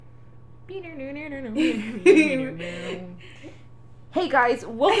Hey guys,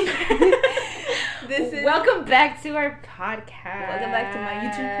 welcome back to our podcast. Welcome back to my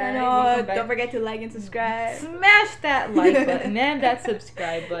YouTube channel. Don't forget to like and subscribe. Smash that like button and that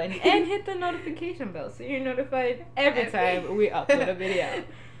subscribe button and hit the notification bell so you're notified every time we upload a video.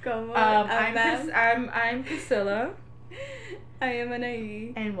 Come on. I'm Priscilla. I am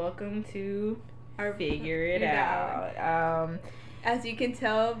Anaí. And welcome to our Figure It Out. As you can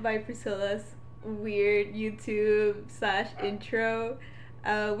tell by Priscilla's weird YouTube / intro,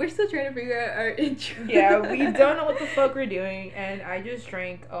 we're still trying to figure out our intro. Yeah, we don't know what the fuck we're doing, and I just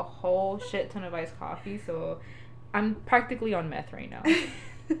drank a whole shit ton of iced coffee, so I'm practically on meth right now.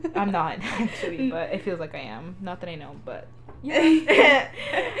 I'm not, actually, but it feels like I am. Not that I know, but yeah.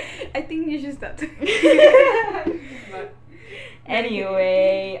 I think you should stop.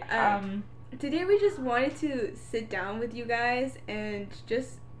 Anyway, today we just wanted to sit down with you guys and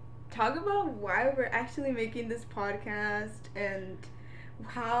just talk about why we're actually making this podcast and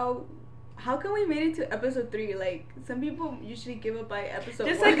how come we made it to episode 3. Like, some people usually give up by episode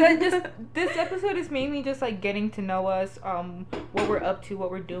 1. This episode is mainly just like getting to know us, what we're up to,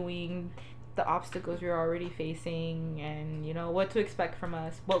 what we're doing, the obstacles we're already facing, and you know what to expect from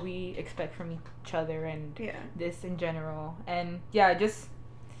us, what we expect from each other, and this in general. And yeah, just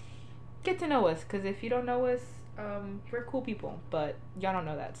get to know us, because if you don't know us, we're cool people, but y'all don't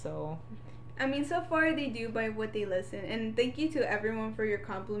know that. So I mean, so far they do by what they listen, and thank you to everyone for your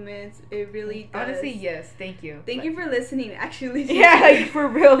compliments. It really does. Honestly, yes, thank you. Thank you for listening, actually. Yeah, like, for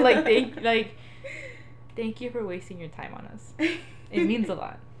real, thank you for wasting your time on us. It means a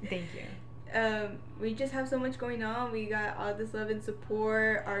lot. Thank you. We just have so much going on. We got all this love and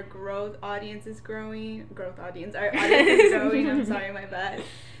support. Our audience is growing. Our audience is growing. I'm sorry, my bad.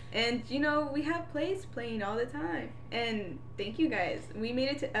 And, you know, we have plays playing all the time. And thank you guys. We made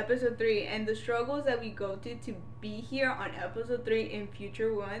it to episode 3. And the struggles that we go to be here on episode 3 in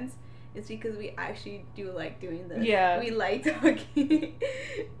future ones is because we actually do like doing this. Yeah. We like talking.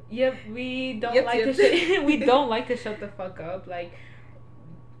 Yep, we don't like to shut the fuck up. Like,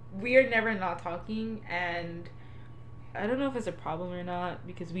 we are never not talking, and I don't know if it's a problem or not,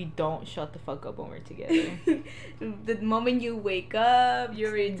 because we don't shut the fuck up when we're together. The moment you wake up, you're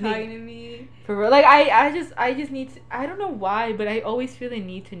already talking to me. For real. Like, I just need to, I don't know why, but I always feel the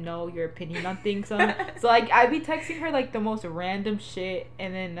need to know your opinion on things. So like, I be texting her like the most random shit,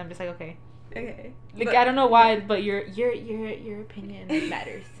 and then I'm just like, okay. Okay. Like, I don't know why, but your opinion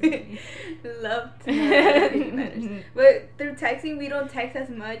matters to me. Love to know your opinion matters. But through texting, we don't text as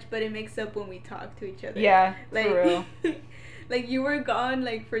much, but it makes up when we talk to each other. Yeah, like, for real. Like, you were gone,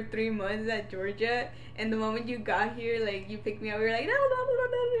 like, for 3 months at Georgia, and the moment you got here, like, you picked me up, we were like, no.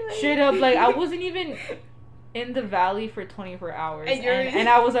 Straight up, like, I wasn't even in the valley for 24 hours, and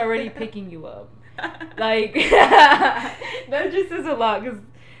I was already picking you up. Like, that just says a lot, because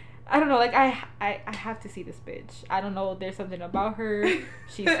I don't know, like, I have to see this bitch. I don't know, there's something about her.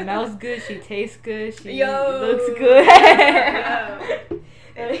 She smells good, she tastes good, she looks good.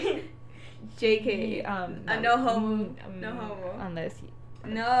 JK. No homo. No homo. Unless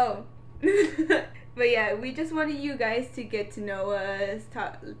No. But yeah, we just wanted you guys to get to know us,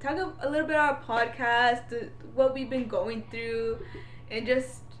 talk a little bit about our podcast, what we've been going through, and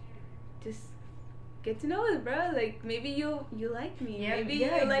just get to know us, bro. Like, maybe you like me. Yeah, maybe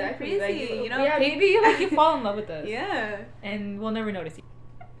you like crazy. Like, you know? Yeah, maybe you fall in love with us. Yeah. And we'll never notice you.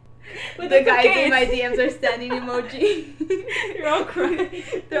 But the guys in my DMs are standing emoji. You're all crying.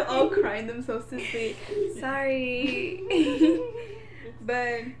 They're all crying themselves to sleep. Sorry.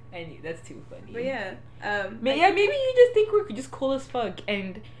 But I knew, that's too funny. But yeah. Maybe you just think we're just cool as fuck.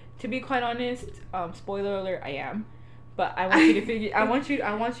 And to be quite honest, spoiler alert, I am. But I want you to figure. I want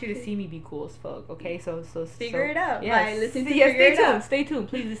you to see me be cool as fuck. Okay, so figure it out. Yeah, listen to figure it out. Stay tuned.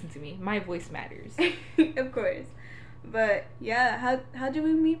 Please listen to me. My voice matters. Of course. But yeah, how do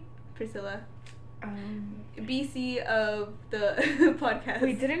we meet, Priscilla? BC of the podcast.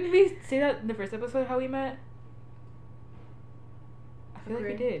 Wait, didn't we say that in the first episode how we met? I feel like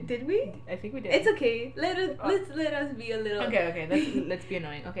we did. Did we? I think we did. It's okay. Let us be a little. Okay. Let's be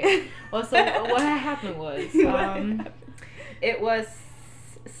annoying. Okay. Well, so what happened was, it was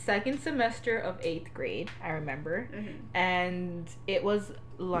second semester of 8th grade. I remember, and it was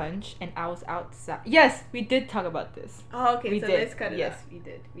lunch, and I was outside. Yes, we did talk about this. Oh, okay. Let's cut it. Yes, we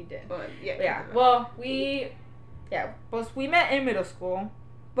did. Well, yeah. Well, we met in middle school,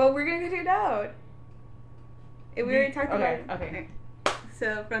 but we're gonna cut it out. We already talked about it. Okay.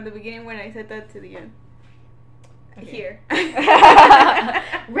 So from the beginning, when I said that, to the end. Okay. Here.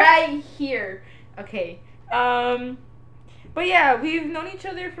 Right here. Okay. But yeah, we've known each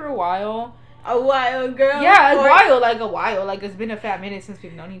other for a while. A while, girl. Yeah, a while. Like, it's been a fat minute since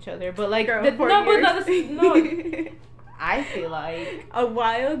we've known each other. But, like, girl, no, I feel like a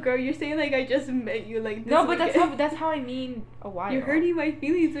while, girl. You're saying like I just met you like this. No, but that's how I mean a while. You're hurting my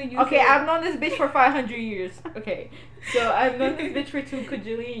feelings when you. Okay, I've known this bitch for 500 years. Okay, so I've known this bitch for 2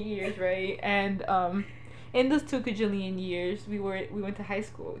 kajillion years, right? And in those 2 kajillion years, we went to high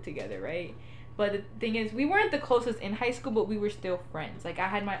school together, right? But the thing is, we weren't the closest in high school, but we were still friends. Like, I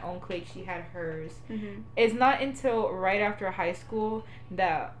had my own clique, she had hers. Mm-hmm. It's not until right after high school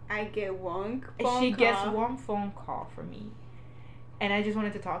that I get one phone call from me, and I just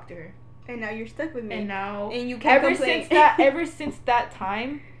wanted to talk to her. And now you're stuck with me. And you can't complain. Ever since that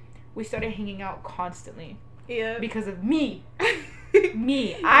time, we started hanging out constantly. Yeah. Because of me.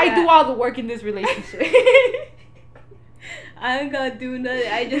 Me. I do all the work in this relationship. I ain't gonna do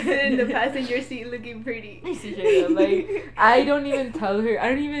nothing. I just sit in the passenger seat looking pretty. Like, I don't even tell her.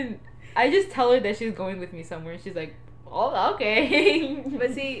 I just tell her that she's going with me somewhere. She's like, oh, okay.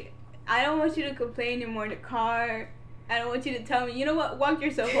 But see, I don't want you to complain anymore in the car. I don't want you to tell me, you know what, walk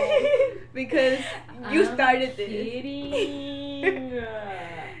yourself home. Because you started this. Kidding.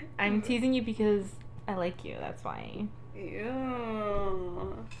 I'm teasing you because I like you. That's why. Yeah.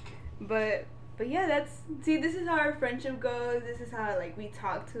 But yeah, this is how our friendship goes. This is how, like, we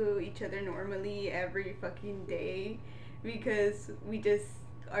talk to each other normally every fucking day. Because we just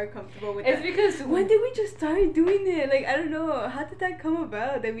are comfortable with it's that. Because when did we just start doing it? Like, I don't know. How did that come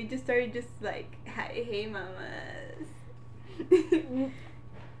about? That we just started just like, hey mamas.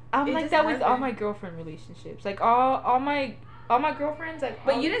 I'm like that with all my girlfriend relationships. Like, all my girlfriends, like.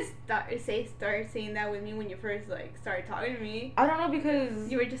 But you didn't start saying that with me when you first, like, started talking to me. I don't know,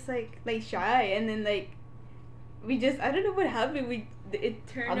 because you were just like shy, and then, like, we just, I don't know what happened. It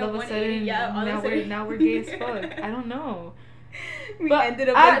turned all of a sudden. Now we're gay as fuck. I don't know. Ended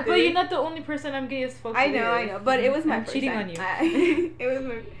up. But you're not the only person I'm gay as fuck. I know. But it was my first cheating time. on you. It was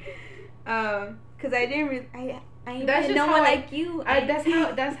my. Because I didn't really. I that's just no one like you.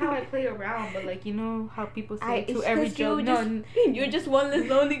 That's how I play around. But, like, you know how people say to every joke. You're just one less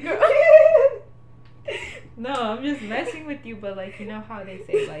lonely girl. No, I'm just messing with you. But, like, you know how they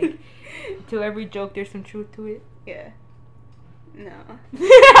say, like, to every joke there's some truth to it. Yeah. No.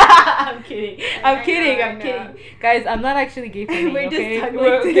 I'm kidding. I'm kidding. Guys, I'm not actually gay for me, we're okay? Just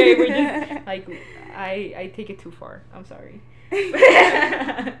we're just, like, I take it too far. I'm sorry.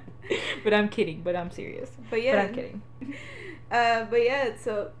 But I'm kidding. But I'm serious. But I'm kidding. But yeah,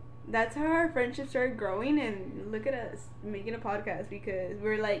 so that's how our friendship started growing, and look at us making a podcast because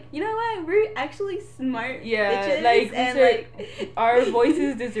we're like, you know what? We're actually smart. Yeah, bitches, like, and our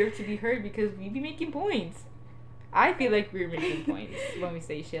voices deserve to be heard because we be making points. I feel like we're making points when we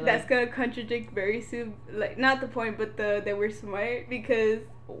say shit. Like, that's gonna contradict very soon. Like, not the point, but that we're smart because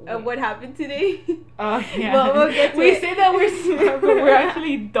of what happened today. Oh, yeah. Well, we'll get to we it. say that we're smart, but we're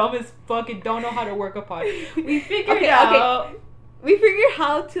actually dumb as fuck and don't know how to work a pod. We figured out. We figured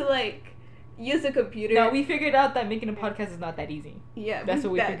how to, like, use a computer. No, we figured out that making a podcast is not that easy. Yeah, that's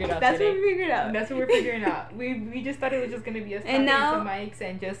what we figured out. That's today. what we figured out. That's what we're figuring out. We just thought it was just gonna be us talking into mics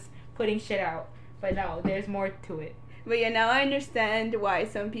and just putting shit out. But no, there's more to it. But yeah, now I understand why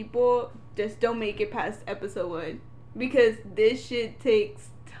some people just don't make it past episode 1. Because this shit takes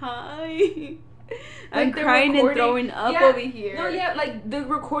time. I'm crying and throwing up over here. No, yeah, like, the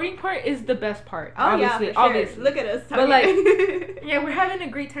recording part is the best part. Oh, obviously, yeah, for sure. Obviously. Look at us. But, like, yeah, we're having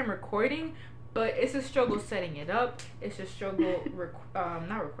a great time recording. But it's a struggle setting it up. It's a struggle,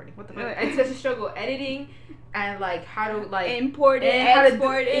 not recording. What the fuck? It's just a struggle editing and, like, how to, like, import it,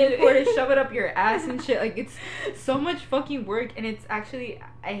 export it, shove it up your ass and shit. Like, it's so much fucking work, and it's actually,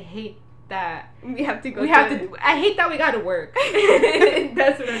 I hate that we have to go. I hate that we gotta work.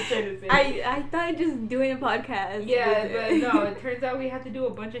 That's what I'm trying to say. I thought just doing a podcast. Yeah, but no. It turns out we have to do a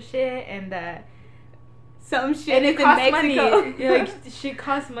bunch of shit, and that. Some shit and is in Mexico. Money. Yeah, like, shit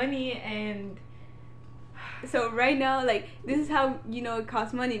costs money, and so right now, like, this is how you know it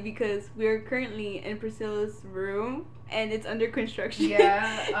costs money because we're currently in Priscilla's room and it's under construction.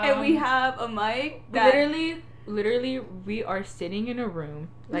 Yeah, and we have a mic that literally we are sitting in a room,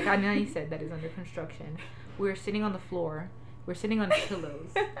 like I said, that is under construction. We're sitting on the floor. We're sitting on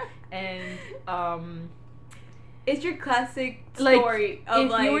pillows, and it's your classic story.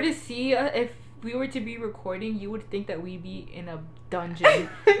 Like, if you were to see if we were to be recording, you would think that we'd be in a dungeon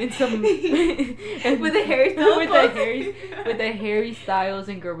in some with a Harry Styles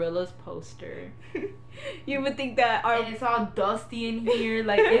and Gorillaz poster. You would think that and it's all dusty in here,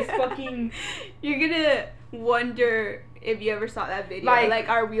 like, it's fucking. You're gonna wonder if you ever saw that video. Like,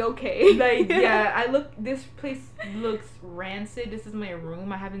 are we okay? Like, yeah, this place looks rancid. This is my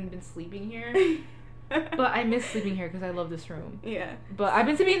room. I haven't been sleeping here. But I miss sleeping here because I love this room. Yeah. But I've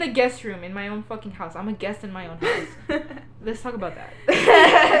been sleeping in the guest room in my own fucking house. I'm a guest in my own house. Let's talk about that.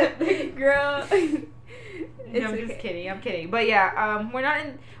 Girl. No, I'm just kidding. I'm kidding. But yeah,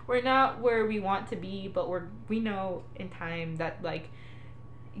 we're not where we want to be, but we know in time that, like,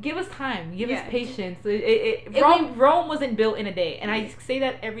 give us time, give us patience. Rome wasn't built in a day, and I say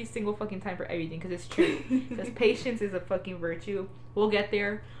that every single fucking time for everything because it's true. Because patience is a fucking virtue. We'll get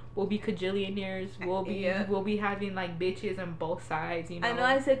there. We'll be cajillionaires. We'll be having like bitches on both sides. You know. I know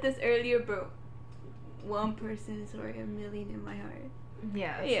I said this earlier, but one person is worth a million in my heart.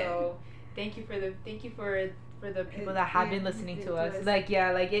 Yeah. So thank you for the people that have been listening to us. Like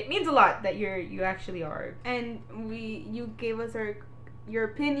it means a lot that you actually are. And you gave us your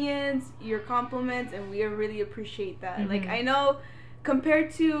opinions, your compliments, and we really appreciate that. Like, I know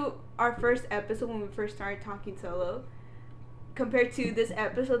compared to our first episode when we first started talking solo, compared to this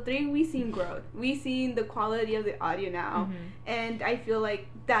episode 3, we seen growth. We seen the quality of the audio now, and I feel like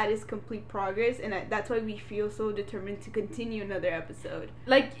that is complete progress, and that's why we feel so determined to continue another episode.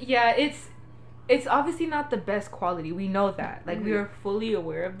 Like, yeah, it's obviously not the best quality. We know that. Like, we are fully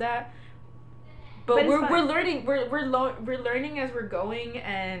aware of that. But we're learning. We're learning as we're going,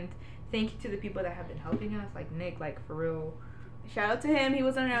 and thank you to the people that have been helping us, like Nick, like for real. Shout out to him. He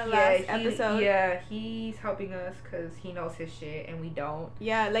was on our last episode. Yeah, he's helping us because he knows his shit and we don't.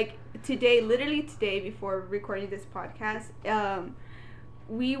 Yeah, like literally today, before recording this podcast,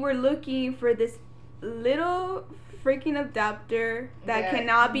 we were looking for this little freaking adapter that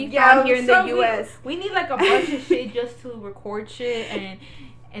cannot be found here in the U.S. We need like a bunch of shit just to record shit,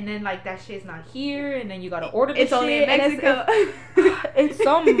 and then like that shit's not here, and then you gotta order the shit. It's only in Mexico. It's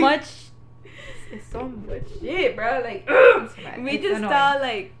so much. It's so much shit, bro. Like, we just thought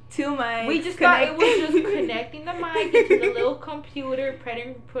like 2 mics. We just thought it was just connecting the mic into the little computer,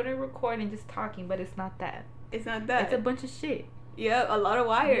 putting record, and just talking. But it's not that. It's not that. It's a bunch of shit. Yeah, a lot of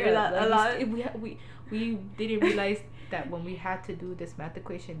wires. Yeah, a lot. We didn't realize that when we had to do this math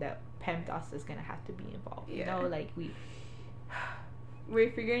equation that PEMDAS is gonna have to be involved. You know, like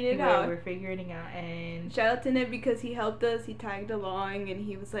we're figuring it out. We're figuring it out, and shout out to Nick because he helped us. He tagged along, and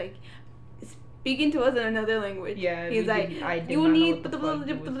he was like speaking to us in another language. Yeah, he's like, you need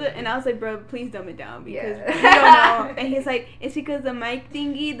and I was like, bro, please dumb it down because we don't know. And he's like, it's because the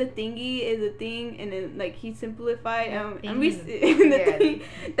thingy is a thing, and then like he simplified and we thing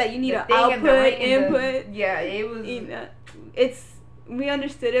that you need an output, input. It was. We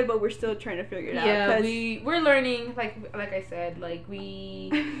understood it, but we're still trying to figure it out. Yeah, we're learning. Like I said, like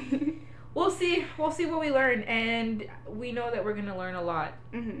we'll see what we learn, and we know that we're gonna learn a lot,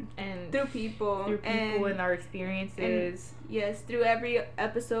 and through people and our experiences. And yes, through every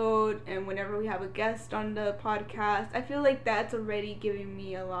episode, and whenever we have a guest on the podcast, I feel like that's already giving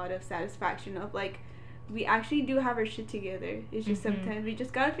me a lot of satisfaction of like we actually do have our shit together. It's just sometimes we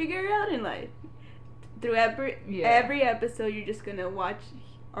just gotta figure it out in life. Through every episode, you're just gonna watch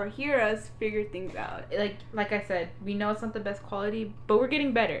or hear us figure things out. Like I said, we know it's not the best quality, but we're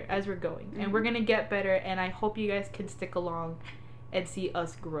getting better as we're going, and we're gonna get better. And I hope you guys can stick along and see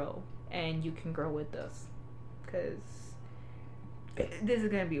us grow, and you can grow with us, because this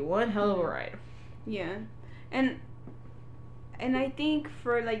is gonna be one hell of a ride. Yeah, and I think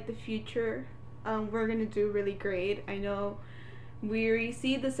for like the future, we're gonna do really great. I know. We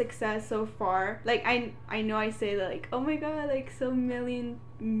see the success so far. Like I know I say that like, oh my god, like so billion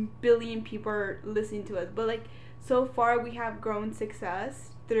people are listening to us, but like so far we have grown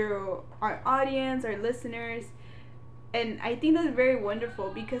success through our audience, our listeners, and I think that's very wonderful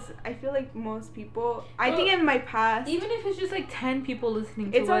because I feel like most people, I think in my past, even if it's just like 10 people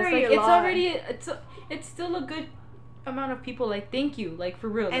listening to us, it's still a good amount of people. Like, thank you, like for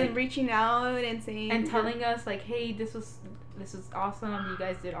real, and like, reaching out and saying and telling us like, hey, this is awesome, you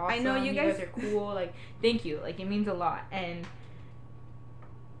guys did awesome, I know you guys are cool, like thank you, like it means a lot, and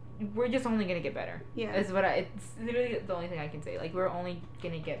we're just only gonna get better. It's literally the only thing I can say. Like, we're only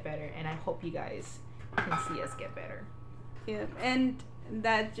gonna get better, and I hope you guys can see us get better. And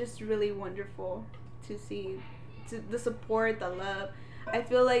that's just really wonderful to see, the support, the love. I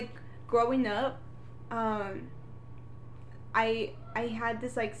feel like growing up, I had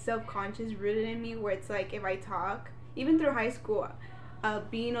this like self-conscious rooted in me where it's like if I talk, even through high school,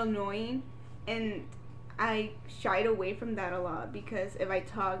 being annoying, and I shied away from that a lot because if I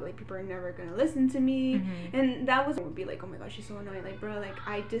talk, like people are never gonna listen to me, and that would be like, oh my gosh, she's so annoying. Like, bro, like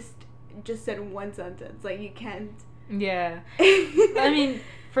I just said one sentence, like you can't. Yeah. I mean,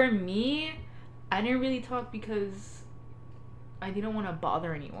 for me, I didn't really talk because didn't want to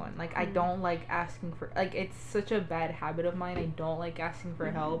bother anyone. Like, I don't like asking for, like, it's such a bad habit of mine. I don't like asking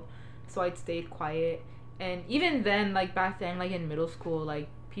for help. So I stayed quiet. And even then, like, back then, like, in middle school, like,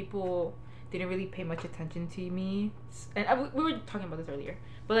 people didn't really pay much attention to me. And we were talking about this earlier.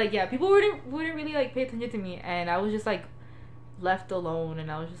 But, like, yeah, people wouldn't really, like, pay attention to me. And I was just, like, left alone.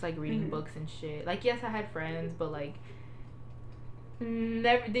 And I was just, like, reading books and shit. Like, yes, I had friends. But, like,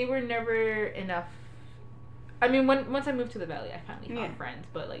 they were never enough. I mean, once I moved to the Valley, I finally found friends.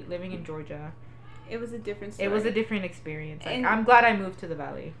 But, like, living in Georgia, it was a different story. It was a different experience. Like, I'm glad I moved to the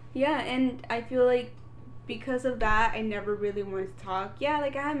Valley. Yeah, and I feel like because of that, I never really wanted to talk. Yeah,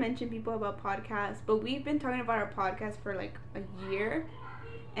 like, I had mentioned people about podcasts, but we've been talking about our podcast for, like, a year.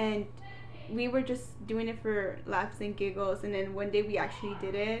 And we were just doing it for laughs and giggles. And then one day we actually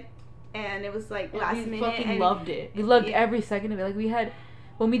did it. And it was, like, last minute. We fucking loved it. We loved every second of it. Like, we had...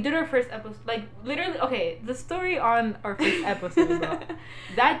 When we did our first episode, like, literally, okay, the story on our first episode was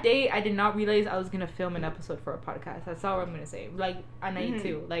that day, I did not realize I was going to film an episode for a podcast. That's all I'm going to say. Like, on night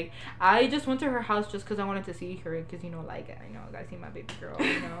 2. Like, I just went to her house just because I wanted to see her. Because, you know, like, I know, I got to see my baby girl,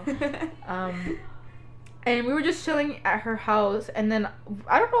 you know. And we were just chilling at her house. And then,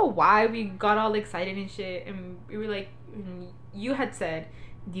 I don't know why we got all excited and shit. And we were like, you had said,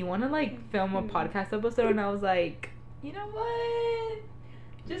 do you want to, like, film a podcast episode? And I was like, you know what?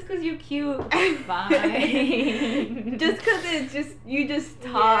 Just because you're cute, fine. Just because it's just, you just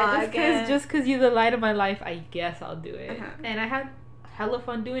talk. Yeah, just because you're the light of my life, I guess I'll do it. And I had hella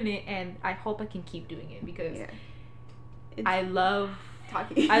fun doing it, and I hope I can keep doing it because I love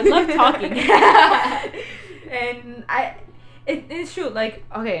talking. I love talking. And it's true. Like,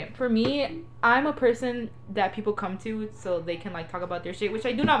 okay, for me, I'm a person that people come to so they can, like, talk about their shit, which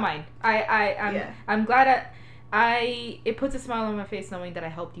I do not mind. I'm glad it puts a smile on my face knowing that I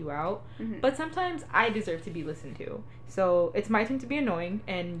helped you out. But sometimes I deserve to be listened to. So it's my turn to be annoying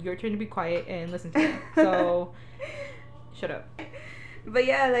and your turn to be quiet and listen to me. So shut up. But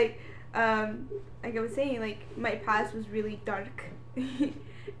yeah, like I was saying, like, my past was really dark.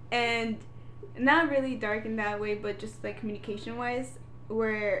 And not really dark in that way, but just, like, communication wise,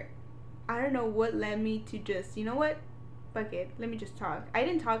 where I don't know what led me to just, you know what? Fuck it, let me just talk. I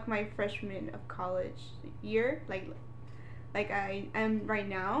didn't talk my freshman of college year, like I am right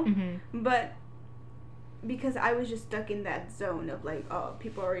now, but because I was just stuck in that zone of, like, oh,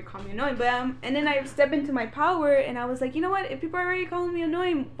 people are already calling me annoying, but and then I stepped into my power, and I was like, you know what, if people are already calling me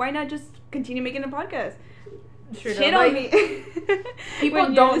annoying, why not just continue making a podcast? Shit on me.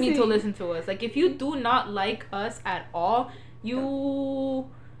 People don't need to listen to us. Like, if you do not like us at all, you...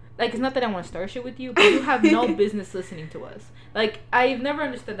 Like, it's not that I want to start shit with you, but you have no business listening to us. Like, I've never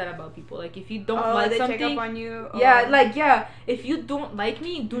understood that about people. Like, if you don't like something... check up on you? Yeah, if you don't like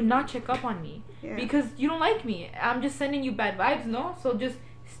me, do not check up on me. Yeah. Because you don't like me. I'm just sending you bad vibes, no? So just,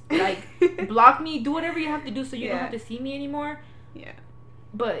 like, block me, do whatever you have to do so you don't have to see me anymore. Yeah.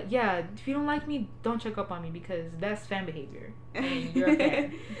 But, yeah, if you don't like me, don't check up on me because that's fan behavior. And you're a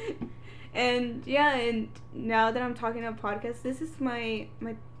fan. And, yeah, and now that I'm talking about podcasts, this is my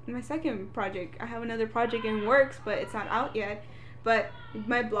second project. I have another project in works, but it's not out yet. But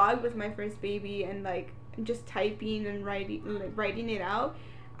my blog was my first baby, and, like, just typing and writing it out,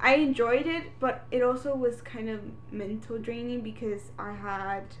 I enjoyed it, but it also was kind of mental draining because I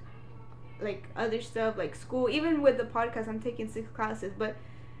had, like, other stuff, like school. Even with the podcast, I'm taking 6 classes, but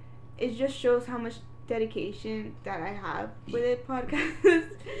it just shows how much dedication that I have with it podcast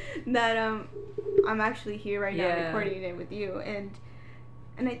that I'm actually here right now recording it with you, and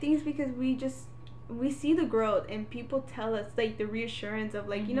I think it's because we see the growth, and people tell us, like, the reassurance of,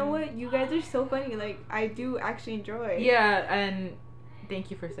 like, you know what, you guys are so funny, like, I do actually enjoy. Yeah, and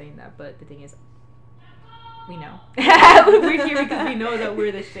thank you for saying that, but the thing is, we know. We're here because we know that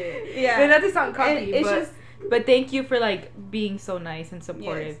we're the shit. Yeah. But not to sound cocky, but thank you for, like, being so nice and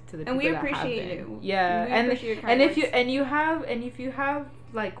supportive to the people that have been. And we appreciate it. Yeah. And if you have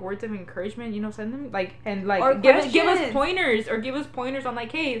like words of encouragement, you know, send them, like, and like or give us pointers on, like,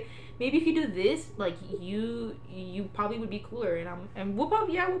 hey, maybe if you do this, like, you probably would be cooler, and we'll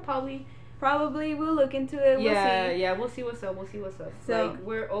probably we'll look into it. We'll see what's up. So, like,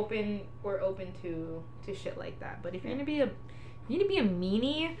 we're open to shit like that. But if you're gonna be a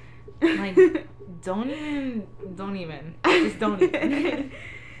meanie, like, don't even just don't even.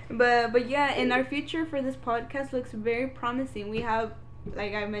 But yeah, and our future for this podcast looks very promising. We have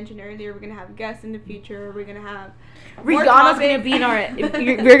like I mentioned earlier, we're gonna have guests in the future. We're gonna have Rihanna's gonna be in our.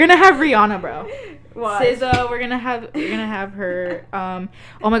 We're gonna have Rihanna, bro. What? SZA, we're gonna have her.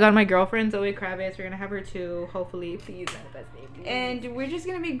 Oh my god, my girlfriend Zoe Kravitz. We're gonna have her too. Hopefully, please, best name. Please. And we're just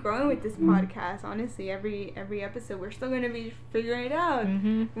gonna be growing with this podcast. Honestly, every episode, we're still gonna be figuring it out.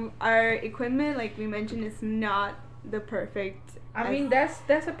 Mm-hmm. Our equipment, like we mentioned, is not the perfect. I mean,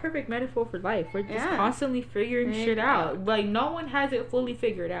 that's a perfect metaphor for life. We're just constantly figuring shit out. Like, no one has it fully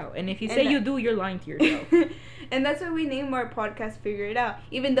figured out. And if you say you do, you're lying to yourself. And that's why we named our podcast "Figure It Out,"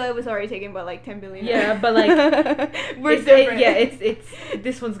 even though it was already taken by like 10 billion. Yeah, but like we're different. It's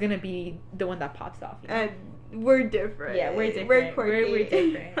this one's gonna be the one that pops off. You know? We're different. Yeah, we're different. We're quirky. We're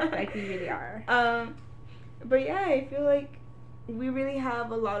different. Like we really are. But yeah, I feel like we really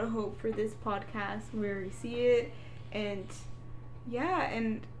have a lot of hope for this podcast. We already see it, and yeah,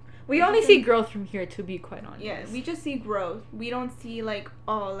 and we only see growth from here. To be quite honest. Yeah, we just see growth. We don't see like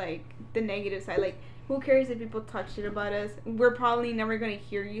like the negative side. Like, who cares if people touch it about us? We're probably never gonna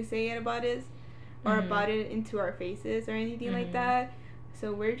hear you say it about us, or about it into our faces or anything like that.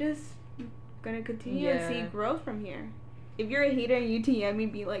 So we're just gonna continue to see growth from here. If you're a hater and you TM me,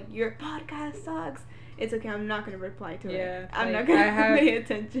 be like, your podcast sucks, it's okay. I'm not gonna reply to it. I'm not gonna pay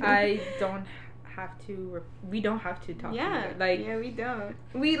attention. I don't have to. We don't have to talk. Yeah, to it. Like we don't.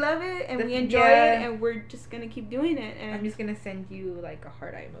 We love it and we enjoy it, and we're just gonna keep doing it. And I'm just gonna send you like a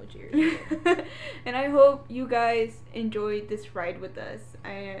heart eye emoji or something. And I hope you guys enjoyed this ride with us.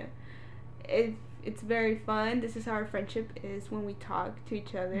 It's very fun. This is how our friendship is when we talk to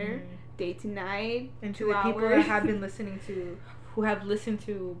each other day to night. And to the people that have been listening to, who have listened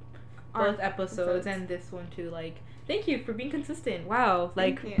to both episodes and this one too, like, thank you for being consistent. Wow,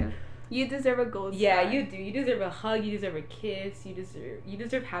 like. You deserve a gold star. Yeah, you do. You deserve a hug. You deserve a kiss. You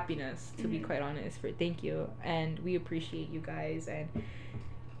deserve happiness. To be quite honest, thank you, and we appreciate you guys. And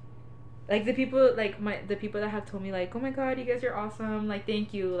like the people, the people that have told me like, oh my god, you guys are awesome. Like,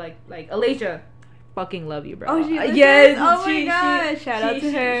 thank you. Like Alasia, fucking love you, bro. Oh, she yes. Oh my god, shout out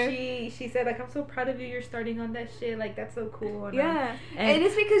to her. She said like, I'm so proud of you. You're starting on that shit. Like, that's so cool. And and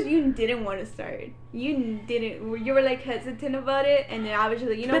it's because you didn't want to start. You didn't. You were like hesitant about it, and then I was just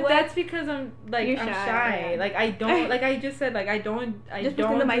like, you know what? But that's because I'm like I'm shy. Yeah. Like, I don't. Like I just said, like I don't. I just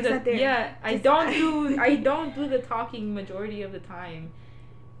don't. The mic's not there. Yeah, I don't do the talking majority of the time,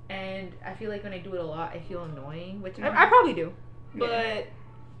 and I feel like when I do it a lot, I feel annoying, which I probably do. But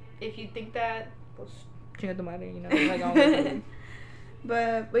if you think that. Chinga tu madre, you know, like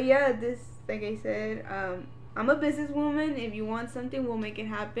but yeah, this, like I said, I'm a businesswoman. If you want something, we'll make it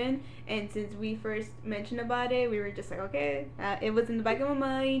happen. And since we first mentioned about it, we were just like, okay, it was in the back of my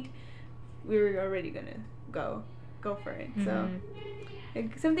mind. We were already gonna go for it. So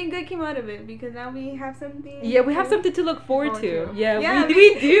like, something good came out of it because now we have something. Yeah, we have something to look forward to. Yeah,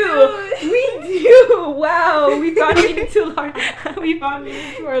 we do. We do. Wow, we found meaning to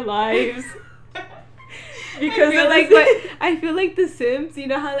our lives. Because I feel like The Sims. You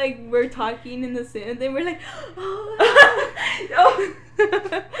know how like we're talking in The Sims and we're like,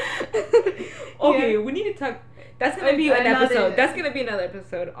 okay, we need to talk. That's gonna be an episode. That's gonna be another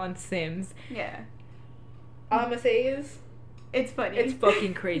episode on Sims. Yeah. All I'm gonna say is, it's funny. It's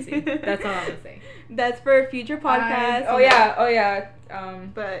fucking crazy. That's all I'm gonna say. That's for a future podcast. Oh yeah.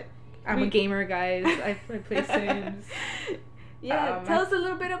 But I'm a gamer, guys. I play Sims. Yeah, tell us a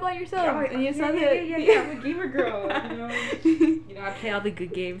little bit about yourself. Yeah, I'm a gamer girl. You know, I play all the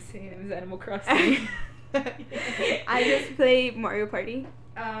good games, Sims, Animal Crossing. I just play Mario Party.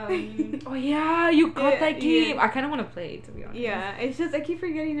 Oh yeah, you got that game. I kind of want to play it, to be honest. Yeah, it's just I keep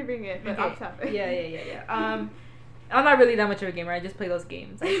forgetting to bring it, but off topic. Yeah. I'm not really that much of a gamer. I just play those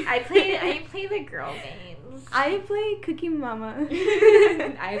games. I play the girl games. I play Cookie Mama.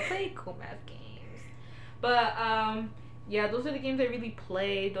 I play cool math games. But yeah, those are the games I really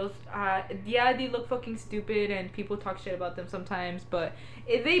play. Those, they look fucking stupid and people talk shit about them sometimes, but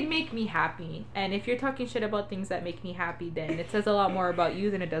they make me happy. And if you're talking shit about things that make me happy, then it says a lot more about you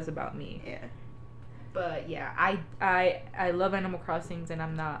than it does about me. Yeah. But yeah, I love Animal Crossing and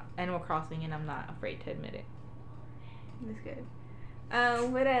I'm not afraid to admit it. That's good.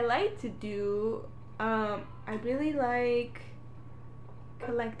 What I like to do, I really like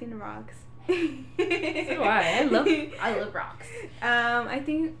collecting rocks. So do I love rocks. I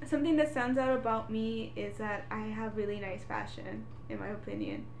think something that stands out about me is that I have really nice fashion, in my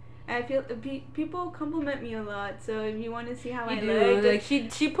opinion. And I feel people compliment me a lot. So if you want to see how I look, like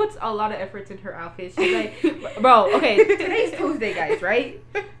she puts a lot of efforts in her outfits. She's like, bro, okay, today's Tuesday, guys, right?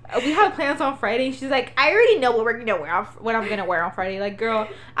 We have plans on Friday. She's like, I already know what I'm gonna wear on Friday. Like, girl,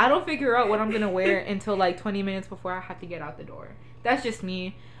 I don't figure out what I'm gonna wear until like 20 minutes before I have to get out the door. That's just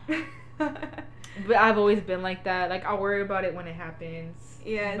me. But I've always been like that. Like, I'll worry about it when it happens.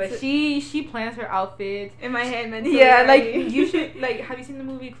 Yeah. But she plans her outfits in my head mentally. Yeah, like, you should, like, have you seen the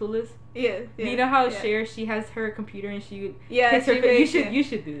movie Clueless? Yeah. Do you know how she has her computer and she would pick her you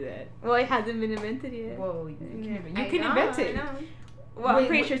should do that. Well, it hasn't been invented yet. Well, you can invent it. I know. Well, I'm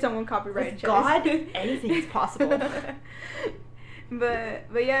pretty sure someone copyrighted God, anything is possible.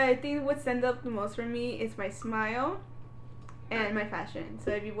 But yeah, I think what stands up the most for me is my smile and my fashion.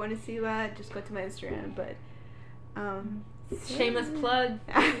 So if you want to see that, just go to my Instagram. But shameless plug.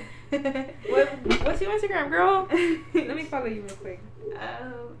 What's your Instagram, girl? Let me follow you real quick.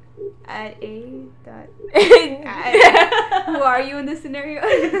 At a dot. Who are you in this scenario?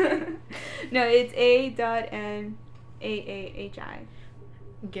 No, it's a dot and AAHI.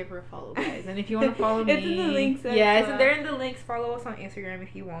 Give her a follow, guys. And if you want to follow me, it's in the links. They're in the links. Follow us on Instagram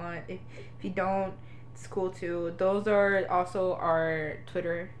if you want. If you don't, it's cool too. Those are also our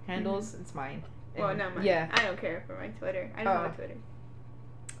Twitter handles. Mm-hmm. It's mine. Well, not mine. Yeah. I don't care for my Twitter. I don't have a Twitter.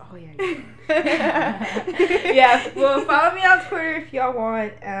 Oh yeah. Yeah. Well, follow me on Twitter if y'all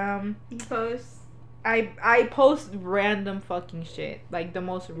want. You post. I post random fucking shit, like the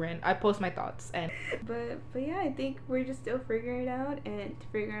most random. I post my thoughts and. But yeah, I think we're just still figuring it out and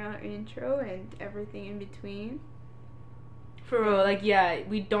figuring out our intro and everything in between. For real, like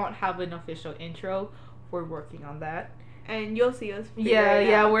we don't have an official intro. We're working on that. And you'll see us.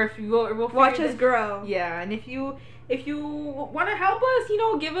 We'll watch us grow. Yeah, and if you want to help us,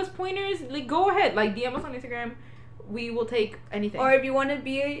 give us pointers. Like, go ahead, like DM us on Instagram. We will take anything. Or if you want to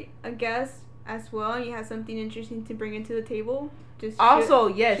be a guest as well, and you have something interesting to bring into the table, just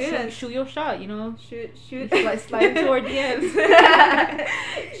shoot your shot. Shoot. Slide into our DMs.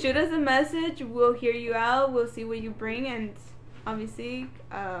 Shoot us a message. We'll hear you out. We'll see what you bring, and obviously,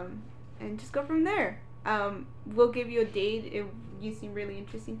 and just go from there. We'll give you a date if you seem really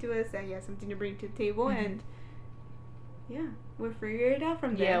interesting to us and you have something to bring to the table, mm-hmm. and we'll figure it out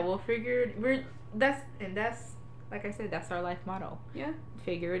from there. Yeah, we'll figure that's like I said, that's our life motto. Yeah,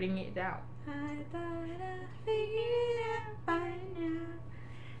 figuring it out. I thought I figured it out by now.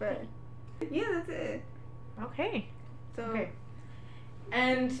 But yeah, that's it. Okay.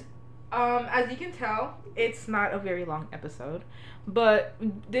 And as you can tell, it's not a very long episode, but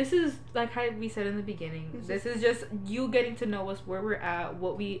this is like how we said in the beginning. This is just you getting to know us, where we're at,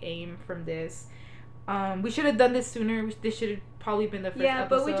 what we aim from this. We should have done this sooner. This should have probably been the first episode.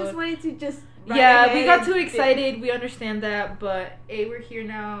 But we just wanted to just we got too excited. We understand that, but we're here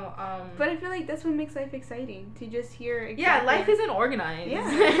now. But I feel like that's what makes life exciting, to just hear. Exactly. Yeah, life isn't organized. Yeah,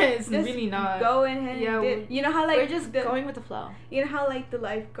 it's just really not. Go ahead. Yeah, you know how we're just going with the flow. You know how the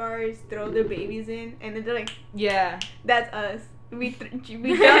lifeguards throw their babies in, and then they're like, yeah, that's us. We jumped in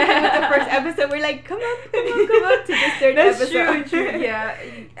with the first episode. We're like, come up to this third episode. That's true. Yeah,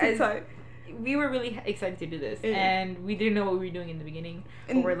 we were really excited to do this, and we didn't know what we were doing in the beginning,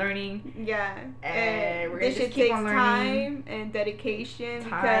 but we're learning. Yeah, and we're gonna just keep on learning. Time and dedication,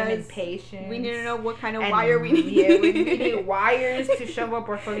 and patience. We need to know what kind of wire we need. Yeah, we need wires to shove up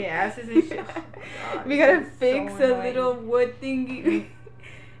our fucking asses and shit. Oh, we gotta fix a little wood thingy.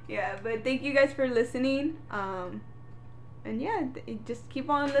 Yeah, but thank you guys for listening. And just keep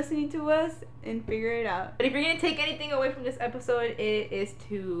on listening to us and figure it out. But if you're gonna take anything away from this episode, it is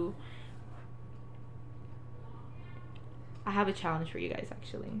to. I have a challenge for you guys,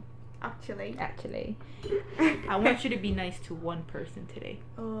 actually. I want you to be nice to one person today.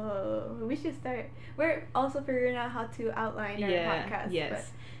 Oh, we should start. We're also figuring out how to outline our podcast.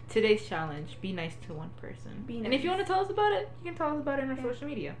 Yes. Today's challenge, be nice to one person. And if you want to tell us about it, you can tell us about it on our social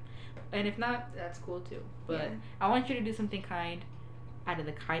media. And if not, that's cool too. But I want you to do something kind out of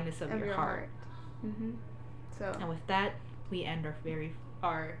the kindness of your heart. Mm-hmm. And with that, we end our very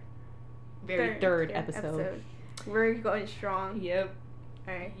third episode. We're going strong. Yep.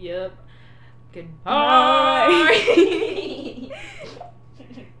 All right. Yep. Goodbye.